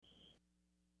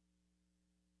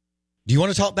Do you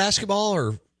want to talk basketball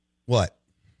or what?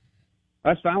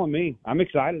 That's fine with me. I'm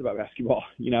excited about basketball.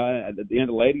 At the end,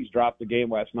 the ladies dropped the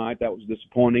game last night. That was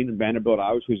disappointing. And Vanderbilt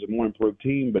obviously is a more improved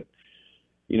team. But,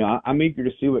 I'm eager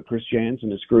to see what Chris Jans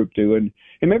and his group do. And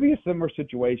maybe a similar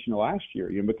situation to last year,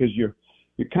 because you're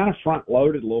kind of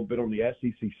front-loaded a little bit on the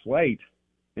SEC slate.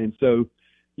 And so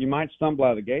you might stumble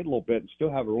out of the gate a little bit and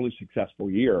still have a really successful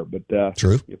year. But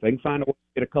True. If they can find a way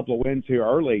to get a couple of wins here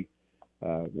early,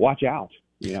 watch out.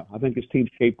 I think this team's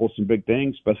capable of some big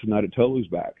things, especially now that Tolu's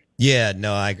back. Yeah,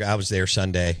 no, I was there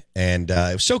Sunday, and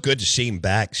it was so good to see him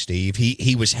back, Steve.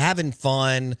 He was having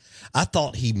fun. I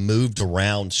thought he moved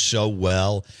around so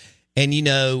well. And, in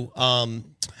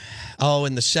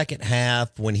the second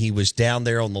half when he was down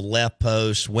there on the left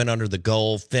post, went under the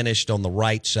goal, finished on the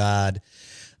right side,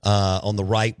 on the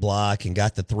right block, and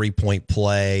got the three-point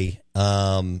play.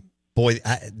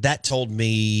 That told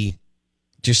me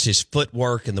just his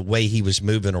footwork and the way he was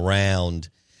moving around.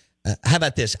 How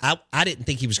about this? I didn't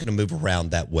think he was going to move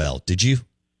around that well. Did you?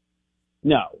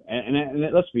 No. And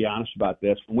let's be honest about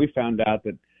this. When we found out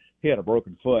that he had a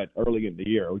broken foot early in the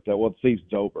year, we thought, well, the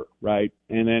season's over, right?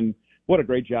 And then what a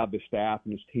great job the staff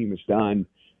and his team has done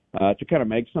to kind of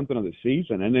make something of the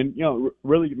season. And then,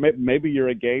 really maybe you're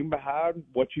a game behind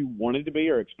what you wanted to be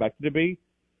or expected to be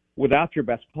without your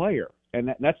best player.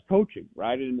 And that's coaching,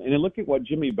 right? And look at what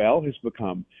Jimmy Bell has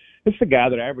become. It's a guy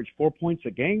that averaged 4 points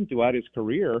a game throughout his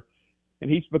career,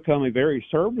 and he's become a very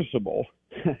serviceable,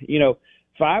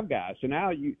 5 guy. So now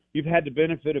you've had the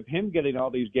benefit of him getting all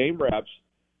these game reps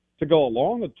to go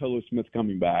along with Tolu Smith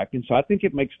coming back. And so I think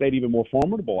it makes State even more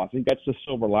formidable. I think that's the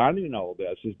silver lining in all of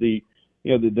this is the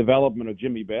development of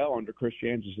Jimmy Bell under Chris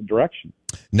Jans' direction.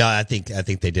 No, I think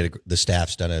they did. The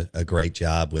staff's done a great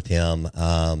job with him.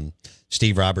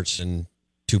 Steve Robertson,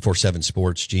 247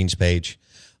 Sports, Gene's page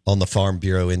on the Farm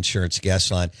Bureau Insurance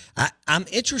guest line. I'm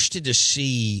interested to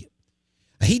see.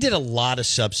 He did a lot of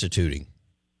substituting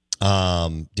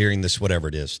during this, whatever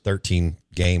it is,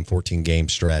 13-game, 14-game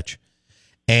stretch.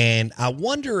 And I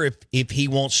wonder if he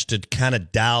wants to kind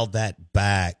of dial that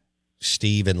back,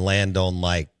 Steve, and land on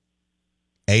like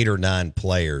 8 or 9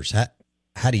 players.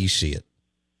 How do you see it?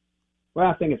 Well,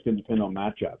 I think it's going to depend on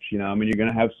matchups. You're going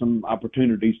to have some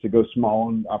opportunities to go small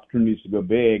and opportunities to go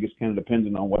big. It's kind of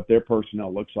dependent on what their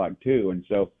personnel looks like, too. And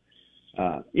so,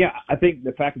 I think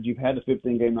the fact that you've had the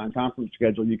 15-game non-conference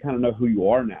schedule, you kind of know who you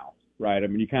are now, right?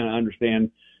 You kind of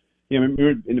understand.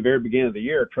 In the very beginning of the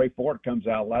year, Trey Ford comes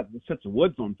out, sets the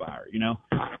woods on fire, And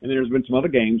there's been some other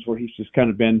games where he's just kind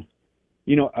of been,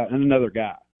 another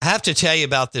guy. I have to tell you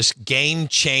about this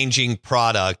game-changing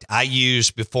product I use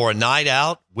before a night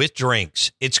out with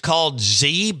drinks. It's called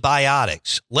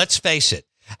Z-Biotics. Let's face it,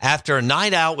 after a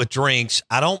night out with drinks,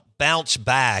 I don't bounce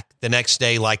back the next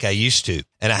day like I used to,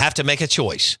 and I have to make a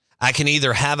choice. I can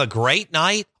either have a great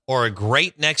night or a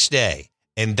great next day,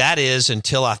 and that is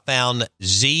until I found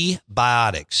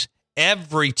Z-Biotics.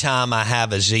 Every time I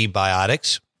have a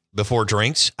Z-Biotics before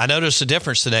drinks, I notice a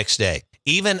difference the next day.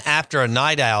 Even after a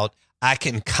night out, I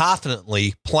can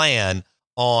confidently plan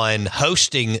on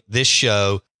hosting this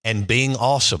show and being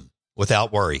awesome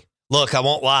without worry. Look, I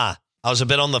won't lie. I was a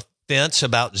bit on the fence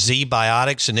about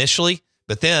Z-Biotics initially,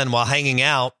 but then while hanging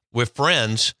out with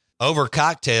friends over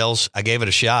cocktails, I gave it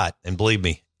a shot. And believe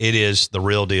me, it is the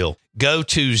real deal. Go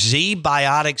to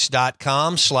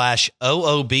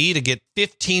zbiotics.com/OOB to get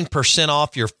 15%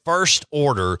 off your first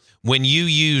order when you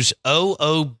use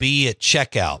OOB at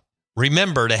checkout.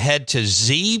 Remember to head to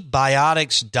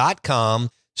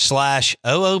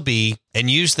zbiotics.com/OOB and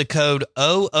use the code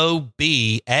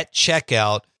OOB at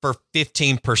checkout for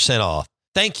 15% off.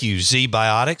 Thank you,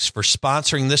 Z-Biotics, for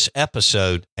sponsoring this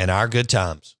episode and our good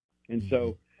times. And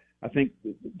so I think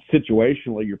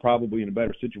situationally, you're probably in a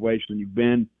better situation than you've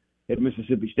been at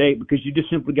Mississippi State because you just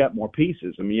simply got more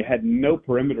pieces. You had no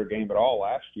perimeter game at all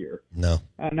last year. No.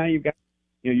 Now you've got,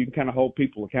 you can kind of hold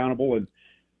people accountable and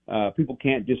people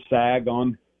can't just sag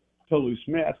on Tolu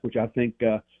Smith, which I think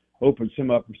opens him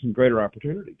up for some greater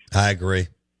opportunities. I agree.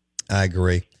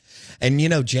 And,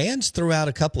 Jans threw out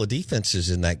a couple of defenses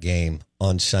in that game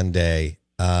on Sunday.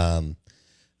 I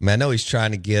know he's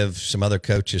trying to give some other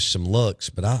coaches some looks,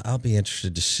 but I'll be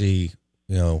interested to see,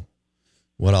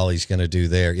 what all he's going to do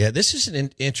there. Yeah, this is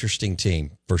an interesting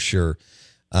team for sure.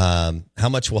 How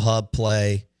much will Hub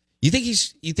play? You think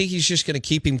he's just going to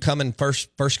keep him coming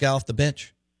first guy off the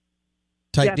bench?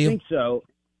 Type deal? I think so.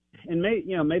 And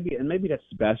maybe that's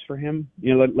the best for him.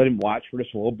 Let him watch for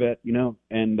just a little bit,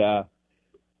 and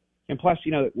plus,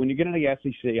 when you get into the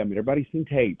SEC, everybody's seen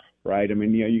tape, right?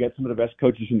 You got some of the best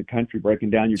coaches in the country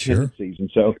breaking down your tendencies.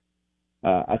 And so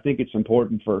I think it's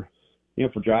important for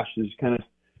Josh to just kind of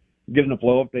get in the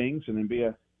flow of things, and then be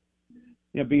a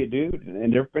dude.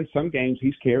 And there have been some games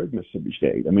he's carried Mississippi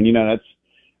State. I mean, I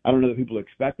don't know that people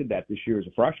expected that this year as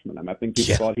a freshman. I mean, I think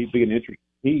people thought he'd be an interesting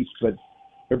piece, but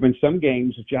there have been some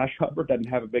games if Josh Hubbard doesn't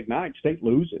have a big night, State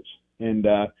loses. And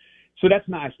so that's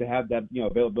nice to have that,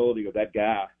 availability of that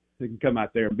guy that can come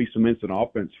out there and be some instant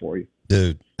offense for you.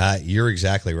 Dude, you're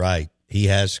exactly right. He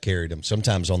has carried them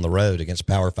sometimes on the road against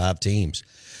Power 5 teams.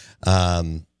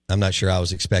 I'm not sure I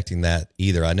was expecting that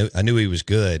either. I knew he was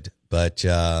good, but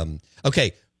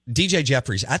okay, DJ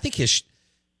Jeffries, I think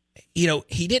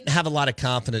he didn't have a lot of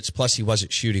confidence, plus he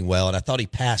wasn't shooting well, and I thought he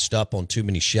passed up on too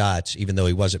many shots, even though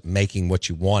he wasn't making what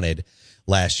you wanted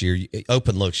last year.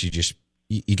 Open looks,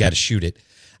 you got to shoot it.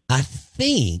 I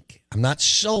think, I'm not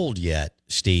sold yet,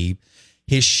 Steve,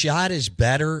 his shot is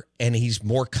better, and he's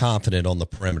more confident on the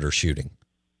perimeter shooting.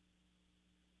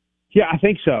 Yeah, I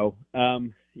think so.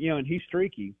 And he's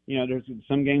streaky. There's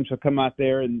some games he'll come out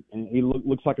there and he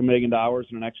looks like $1 million, and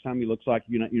the next time he looks like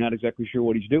you're not exactly sure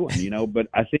what he's doing. But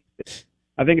I think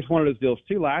it's one of those deals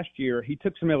too. Last year he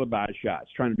took some ill-advised shots,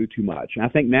 trying to do too much, and I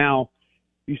think now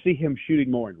you see him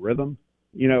shooting more in rhythm.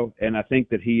 And I think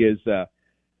that he is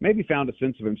maybe found a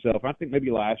sense of himself. I think maybe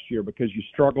last year, because you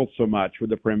struggled so much with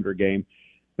the perimeter game,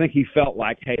 I think he felt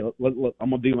like, hey, look,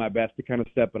 I'm going to do my best to kind of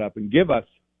step it up and give us,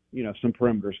 some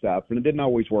perimeter stuff. And it didn't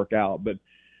always work out, but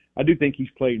I do think he's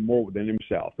playing more within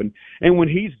himself. And when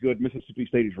he's good, Mississippi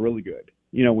State is really good.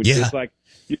 It's like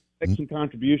you make some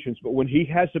contributions, but when he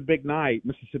has a big night,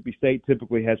 Mississippi State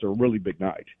typically has a really big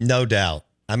night. No doubt.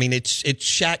 I mean, it's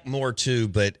Shaq Moore too,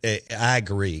 but I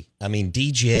agree. I mean,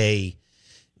 DJ,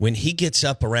 when he gets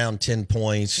up around 10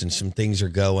 points and some things are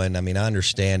going, I mean, I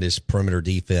understand his perimeter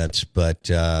defense,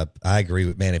 but I agree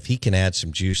with, man, if he can add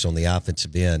some juice on the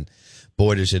offensive end,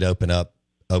 boy, does it open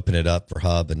it up for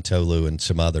Hub and Tolu and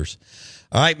some others.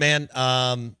 All right, man.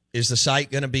 Is the site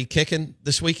going to be kicking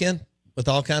this weekend with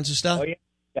all kinds of stuff?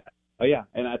 Oh, yeah.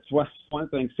 And that's one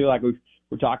thing, too, like we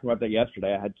were talking about that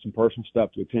yesterday. I had some personal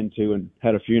stuff to attend to and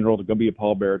had a funeral to go be a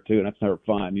pallbearer, too, and that's never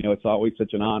fun. It's always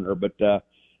such an honor. But,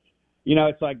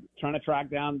 it's like trying to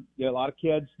track down a lot of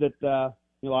kids that a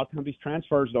lot of times these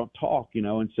transfers don't talk,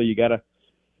 and so you got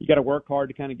to work hard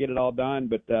to kind of get it all done.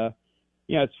 But,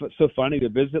 it's so funny. The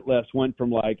visit list went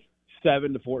from like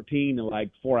 7 to 14 in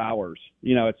like 4 hours.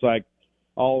 It's like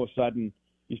all of a sudden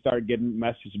you started getting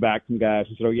messages back from guys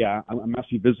and said, "Oh yeah, I'm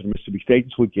actually visiting Mississippi State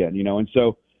this weekend." And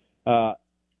so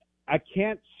I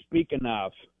can't speak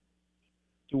enough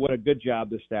to what a good job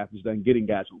this staff has done getting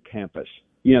guys on campus.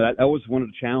 That was one of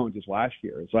the challenges last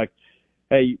year. It's like,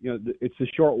 hey, it's a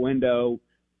short window,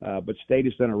 but State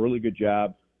has done a really good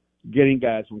job getting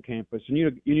guys on campus. And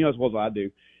you know as well as I do,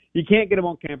 you can't get them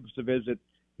on campus to visit.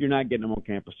 You're not getting them on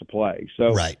campus to play.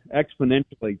 So right.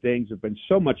 Exponentially, things have been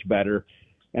so much better.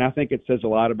 And I think it says a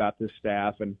lot about this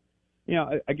staff. And,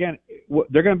 again,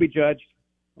 they're going to be judged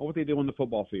on what they do on the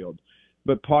football field.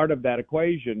 But part of that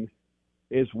equation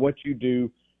is what you do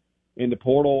in the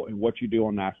portal and what you do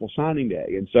on National Signing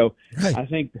Day. And so right. I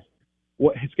think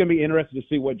it's going to be interesting to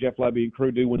see what Jeff Lebby and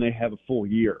crew do when they have a full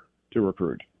year to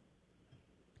recruit.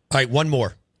 All right, one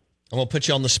more. I'm going to put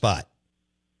you on the spot.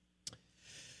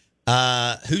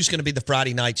 Who's going to be the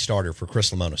Friday night starter for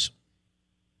Chris Lemonis?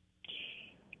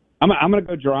 I'm going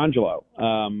to go Gerangelo.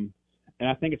 And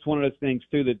I think it's one of those things,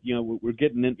 too, that, we're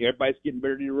getting in, everybody's getting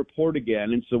ready to report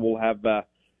again. And so we'll have,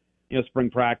 spring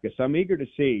practice. I'm eager to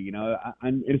see,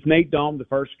 is Nate Dahm the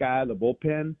first guy in the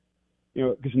bullpen?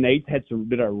 Because Nate had some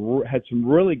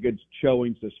really good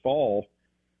showings this fall.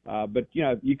 But,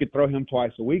 you could throw him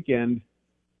twice a weekend.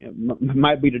 It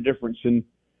might be the difference in,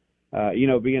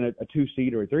 being a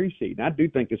 2-seed or a 3-seed. And I do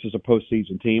think this is a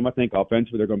postseason team. I think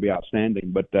offensively they're going to be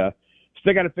outstanding, but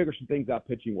still got to figure some things out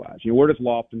pitching-wise. Where does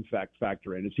Lofton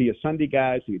factor in? Is he a Sunday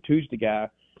guy? Is he a Tuesday guy?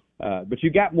 But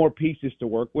you got more pieces to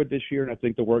work with this year, and I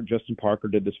think the work Justin Parker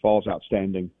did this fall is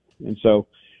outstanding. And so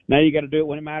now you got to do it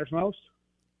when it matters most.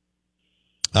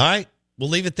 All right. We'll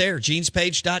leave it there.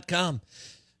 GenesPage.com.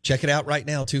 Check it out right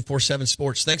now, 247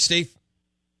 Sports. Thanks, Steve.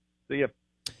 See ya.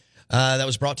 That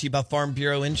was brought to you by Farm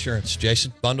Bureau Insurance.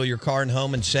 Jason, bundle your car and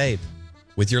home and save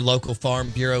with your local Farm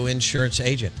Bureau Insurance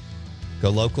agent. Go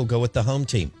local, go with the home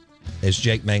team, as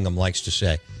Jake Mangum likes to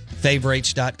say.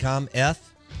 Favorites.com,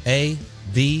 F-A-V-E.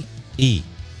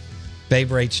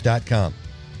 Favorites.com.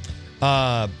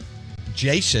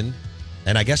 Jason,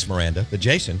 and I guess Miranda, but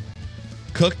Jason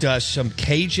cooked us some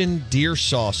Cajun deer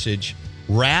sausage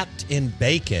wrapped in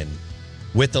bacon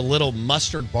with a little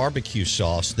mustard barbecue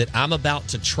sauce that I'm about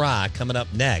to try coming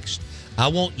up next. I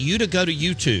want you to go to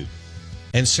YouTube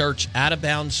and search Out of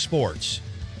Bounds Sports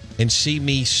and see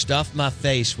me stuff my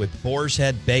face with boar's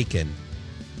head bacon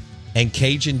and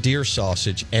Cajun deer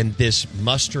sausage and this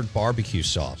mustard barbecue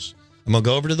sauce. I'm going to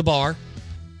go over to the bar,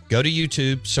 go to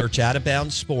YouTube, search Out of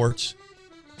Bounds Sports.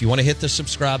 If you want to hit the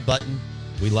subscribe button,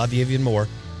 we love you even more.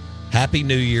 Happy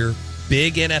New Year.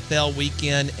 Big NFL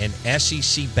weekend and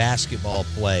SEC basketball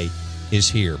play is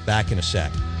here. Back in a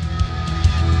sec.